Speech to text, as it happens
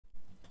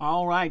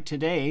All right,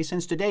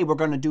 since today we're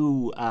going to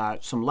do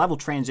some level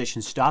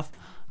transition stuff,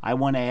 I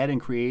went ahead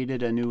and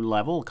created a new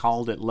level,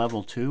 called it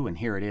level 2, and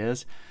here it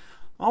is.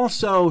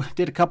 Also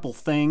did a couple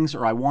things,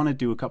 or I want to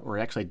do a couple, or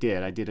actually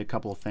I did a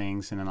couple of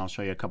things, and then I'll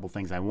show you a couple of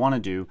things I want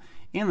to do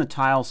in the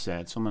tile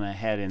set. So I'm going to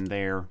head in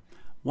there.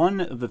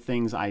 One of the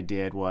things I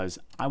did was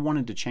I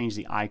wanted to change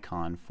the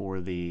icon for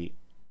the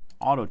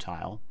auto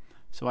tile.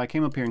 So I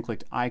came up here and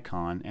clicked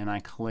icon, and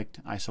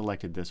I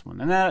selected this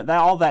one. And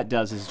all that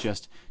does is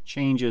just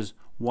changes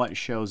what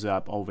shows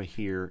up over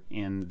here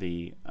in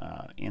the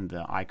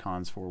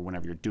icons for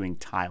whenever you're doing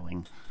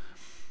tiling.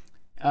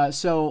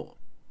 So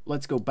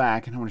let's go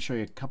back, and I want to show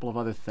you a couple of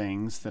other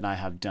things that I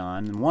have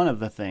done. And one of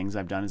the things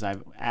I've done is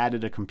I've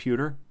added a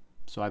computer.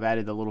 So I've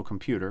added the little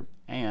computer,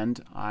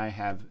 and I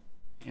have,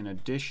 in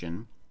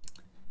addition,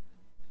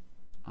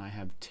 I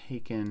have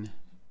taken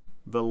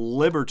the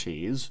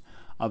liberties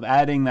of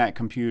adding that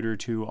computer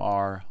to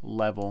our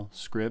level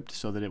script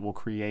so that it will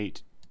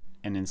create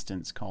an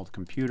instance called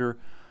computer,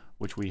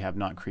 which we have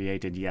not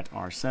created yet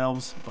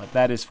ourselves, but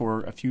that is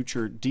for a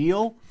future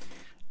deal.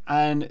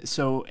 And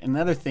so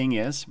another thing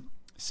is,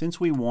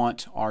 since we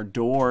want our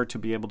door to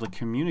be able to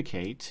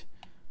communicate,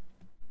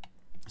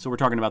 so we're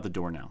talking about the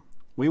door now.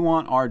 We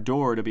want our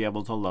door to be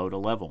able to load a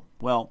level.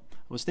 Well, I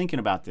was thinking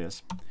about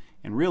this,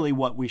 and really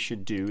what we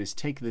should do is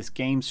take this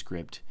game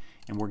script,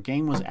 and where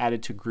game was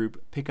added to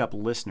group pickup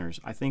listeners,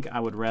 I think I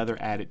would rather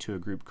add it to a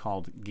group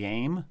called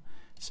game.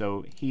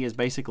 So he is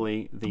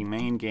basically the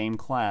main game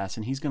class,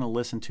 and he's going to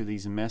listen to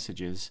these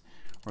messages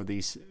or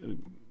these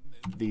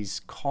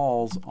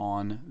calls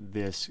on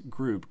this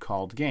group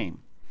called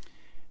game.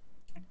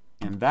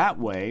 And that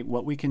way,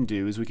 what we can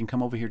do is we can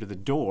come over here to the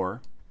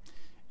door,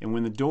 and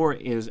when the door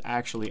is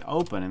actually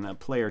open and the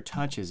player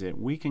touches it,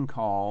 we can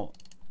call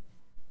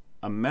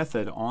a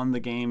method on the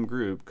game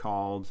group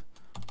called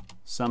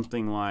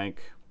something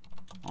like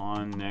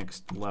on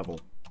next level,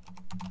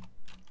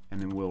 and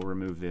then we'll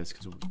remove this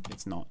because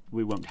it's not,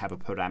 we won't have a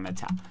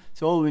parameter.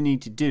 So all we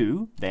need to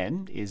do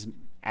then is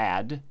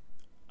add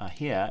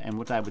here, and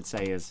what I would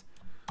say is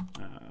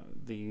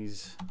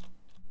these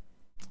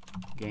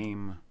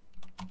game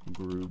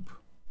group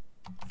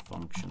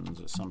functions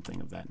or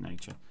something of that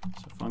nature.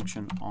 So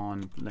function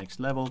on next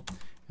level,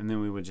 and then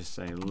we would just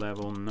say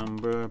level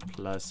number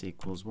plus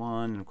equals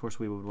 1. And of course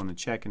we would want to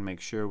check and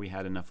make sure we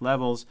had enough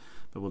levels,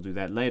 but we'll do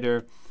that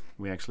later.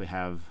 We actually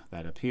have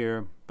that up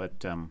here,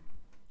 but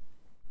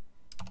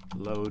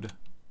load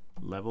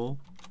level,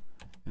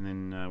 and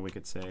then we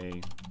could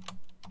say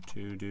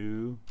to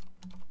do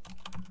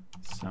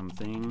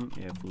something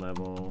if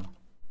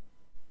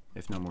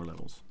no more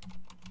levels.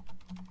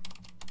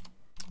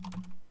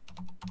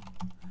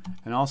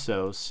 And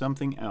also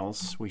something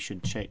else we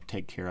should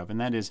take care of, and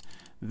that is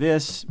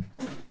this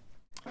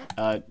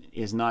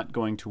is not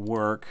going to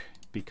work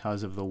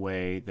because of the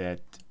way that,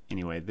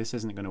 anyway, this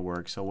isn't going to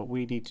work. So what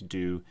we need to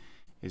do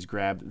is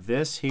grab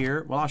this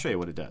here. Well, I'll show you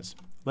what it does.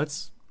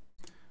 Let's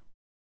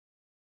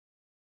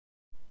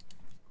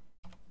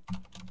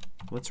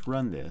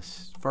run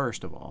this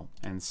first of all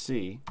and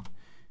see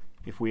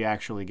if we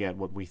actually get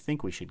what we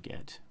think we should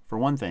get. For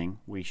one thing,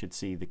 we should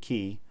see the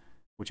key,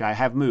 which I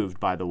have moved,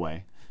 by the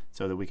way,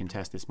 so that we can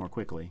test this more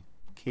quickly.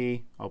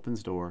 Key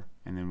opens door,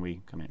 and then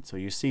we come in. So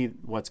you see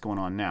what's going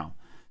on now.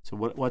 So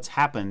what's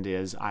happened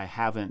is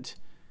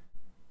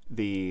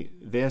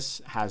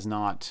this has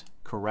not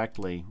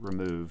correctly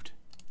removed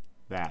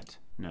that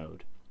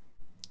node.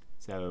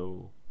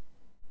 So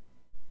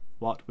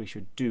what we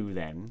should do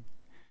then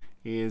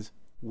is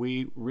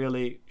we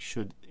really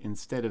should,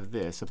 instead of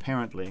this,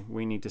 apparently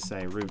we need to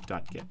say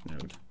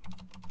root.getNode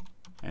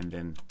and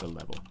then the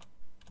level.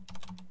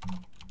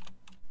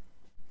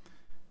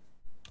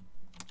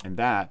 And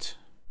that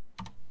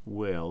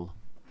will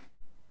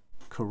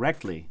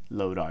correctly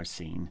load our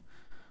scene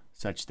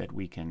such that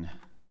we can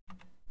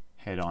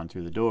head on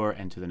through the door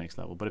and to the next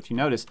level. But if you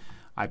notice,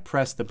 I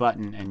press the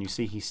button and you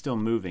see he's still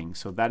moving.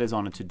 So that is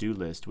on a to-do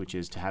list, which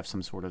is to have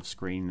some sort of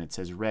screen that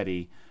says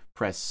ready,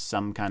 press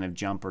some kind of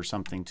jump or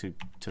something to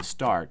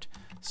start.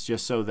 It's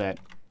just so that,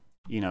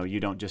 you know, you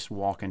don't just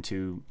walk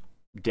into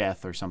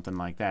death or something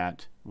like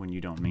that when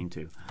you don't mean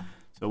to.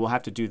 So we'll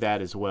have to do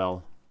that as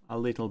well a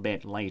little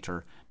bit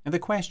later. Now the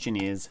question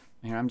is,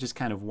 here I'm just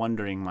kind of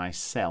wondering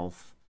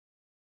myself,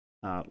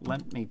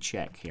 let me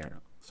check here.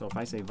 So if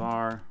I say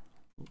var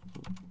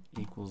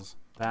equals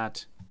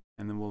that,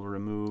 and then we'll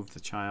remove the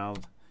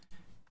child.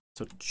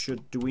 So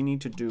do we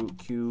need to do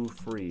q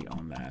free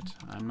on that?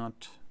 I'm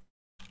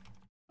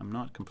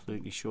not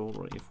completely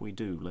sure if we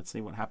do. Let's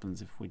see what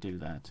happens if we do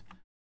that.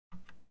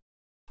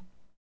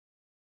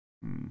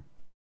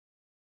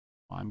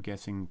 I'm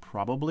guessing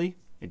probably.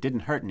 It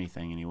didn't hurt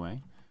anything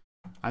anyway.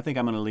 I think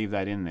I'm going to leave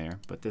that in there,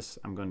 but this,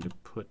 I'm going to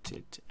put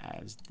it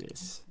as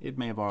this. It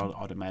may have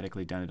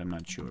automatically done it, I'm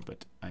not sure,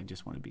 but I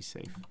just want to be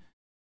safe.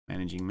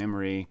 Managing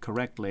memory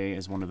correctly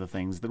is one of the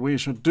things that we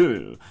should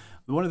do.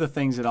 One of the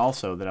things that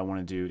also that I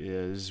want to do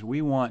is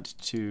we want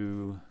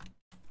to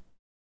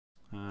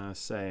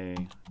say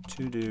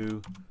to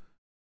do,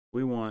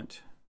 we want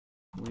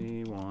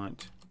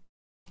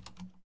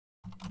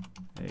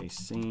a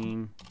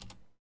scene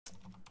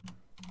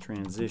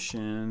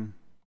transition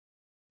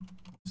of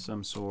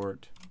some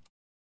sort,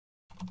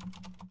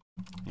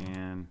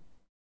 and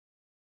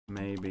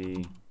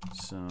maybe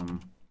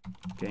some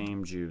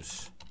game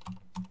juice.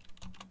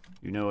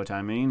 You know what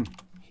I mean?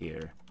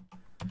 Here.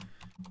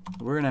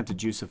 We're gonna have to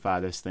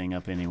juicify this thing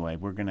up anyway.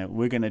 We're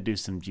gonna do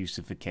some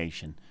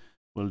juicification.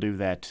 We'll do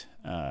that.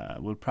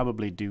 We'll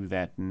probably do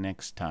that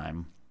next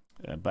time.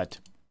 But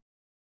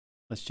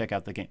let's check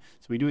out the game.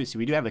 So we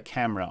do have a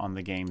camera on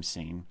the game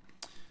scene,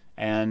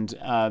 and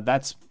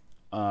that's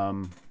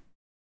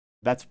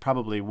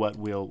probably what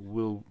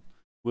we'll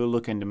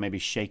look into, maybe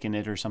shaking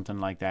it or something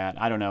like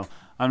that. I don't know.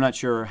 I'm not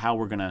sure how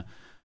we're gonna,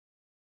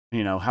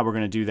 how we're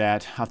gonna do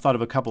that. I've thought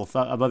of a couple of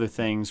other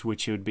things,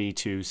 which would be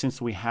to,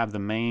 since we have the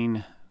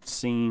main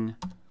scene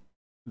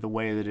the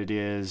way that it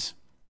is,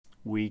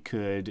 we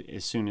could,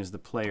 as soon as the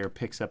player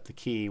picks up the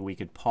key, we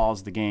could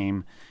pause the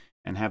game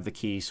and have the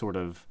key sort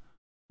of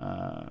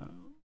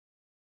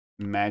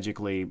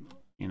magically,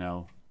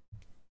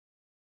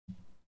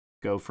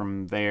 go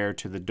from there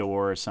to the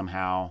door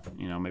somehow.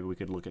 Maybe we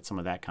could look at some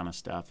of that kind of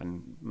stuff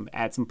and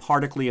add some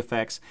particle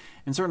effects.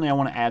 And certainly I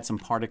want to add some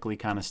particle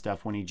kind of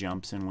stuff when he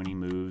jumps and when he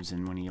moves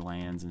and when he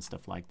lands and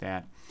stuff like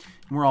that.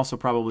 And we're also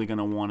probably going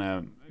to want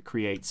to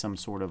create some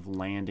sort of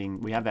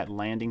landing. We have that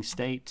landing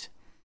state.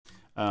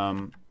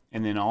 And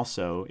then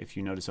also, if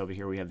you notice over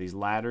here, we have these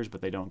ladders,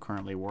 but they don't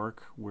currently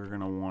work. We're going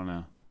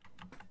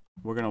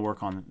to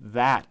work on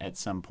that at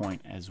some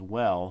point as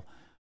well.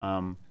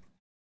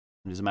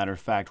 As a matter of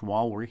fact,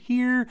 while we're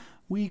here,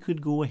 we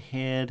could go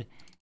ahead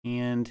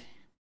and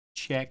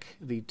check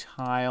the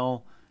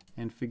tile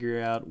and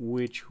figure out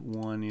which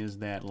one is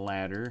that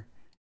ladder.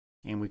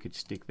 And we could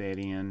stick that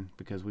in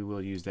because we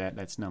will use that.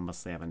 That's number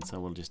 7. So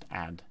we'll just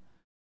add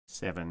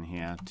 7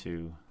 here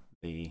to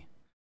the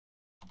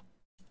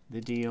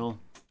deal.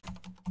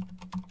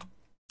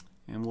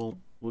 And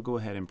we'll go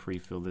ahead and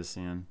pre-fill this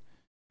in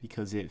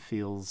because it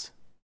feels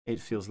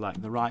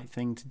like the right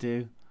thing to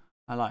do.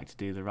 I like to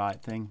do the right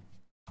thing.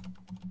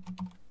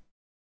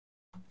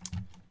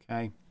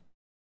 Okay,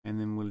 and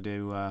then we'll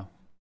do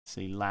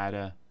see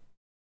ladder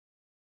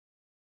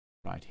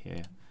right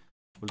here.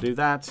 We'll do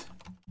that.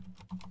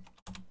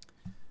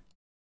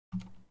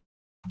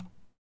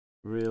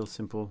 Real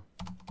simple.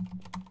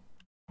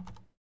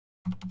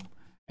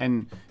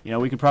 And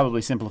we could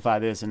probably simplify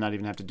this and not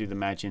even have to do the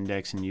match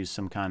index and use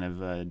some kind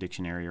of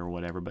dictionary or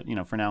whatever. But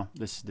for now,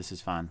 this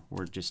is fine.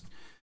 We're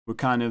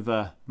kind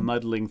of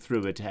muddling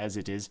through it as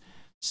it is.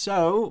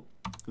 So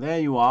there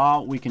you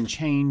are. We can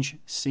change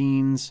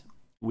scenes.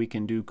 We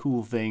can do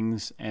cool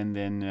things, and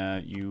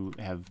then you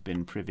have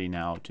been privy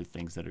now to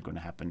things that are going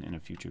to happen in a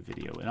future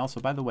video. And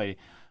also, by the way,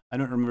 I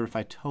don't remember if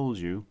I told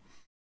you,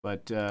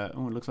 but it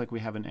looks like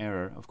we have an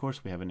error. Of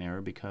course we have an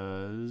error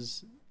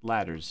because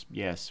ladders.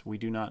 Yes, we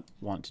do not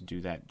want to do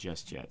that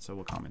just yet, so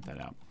we'll comment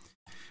that out.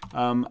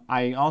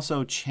 I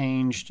also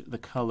changed the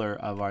color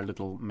of our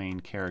little main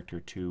character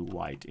to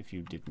white, if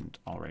you didn't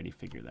already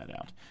figure that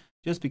out.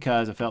 Just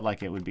because I felt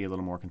like it would be a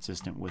little more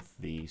consistent with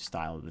the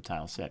style of the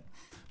tile set.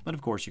 But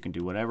of course you can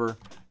do whatever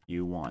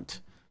you want.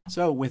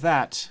 So with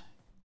that,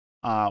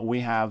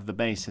 we have the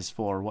basis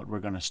for what we're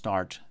going to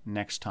start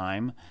next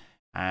time.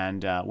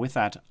 And with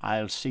that,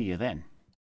 I'll see you then.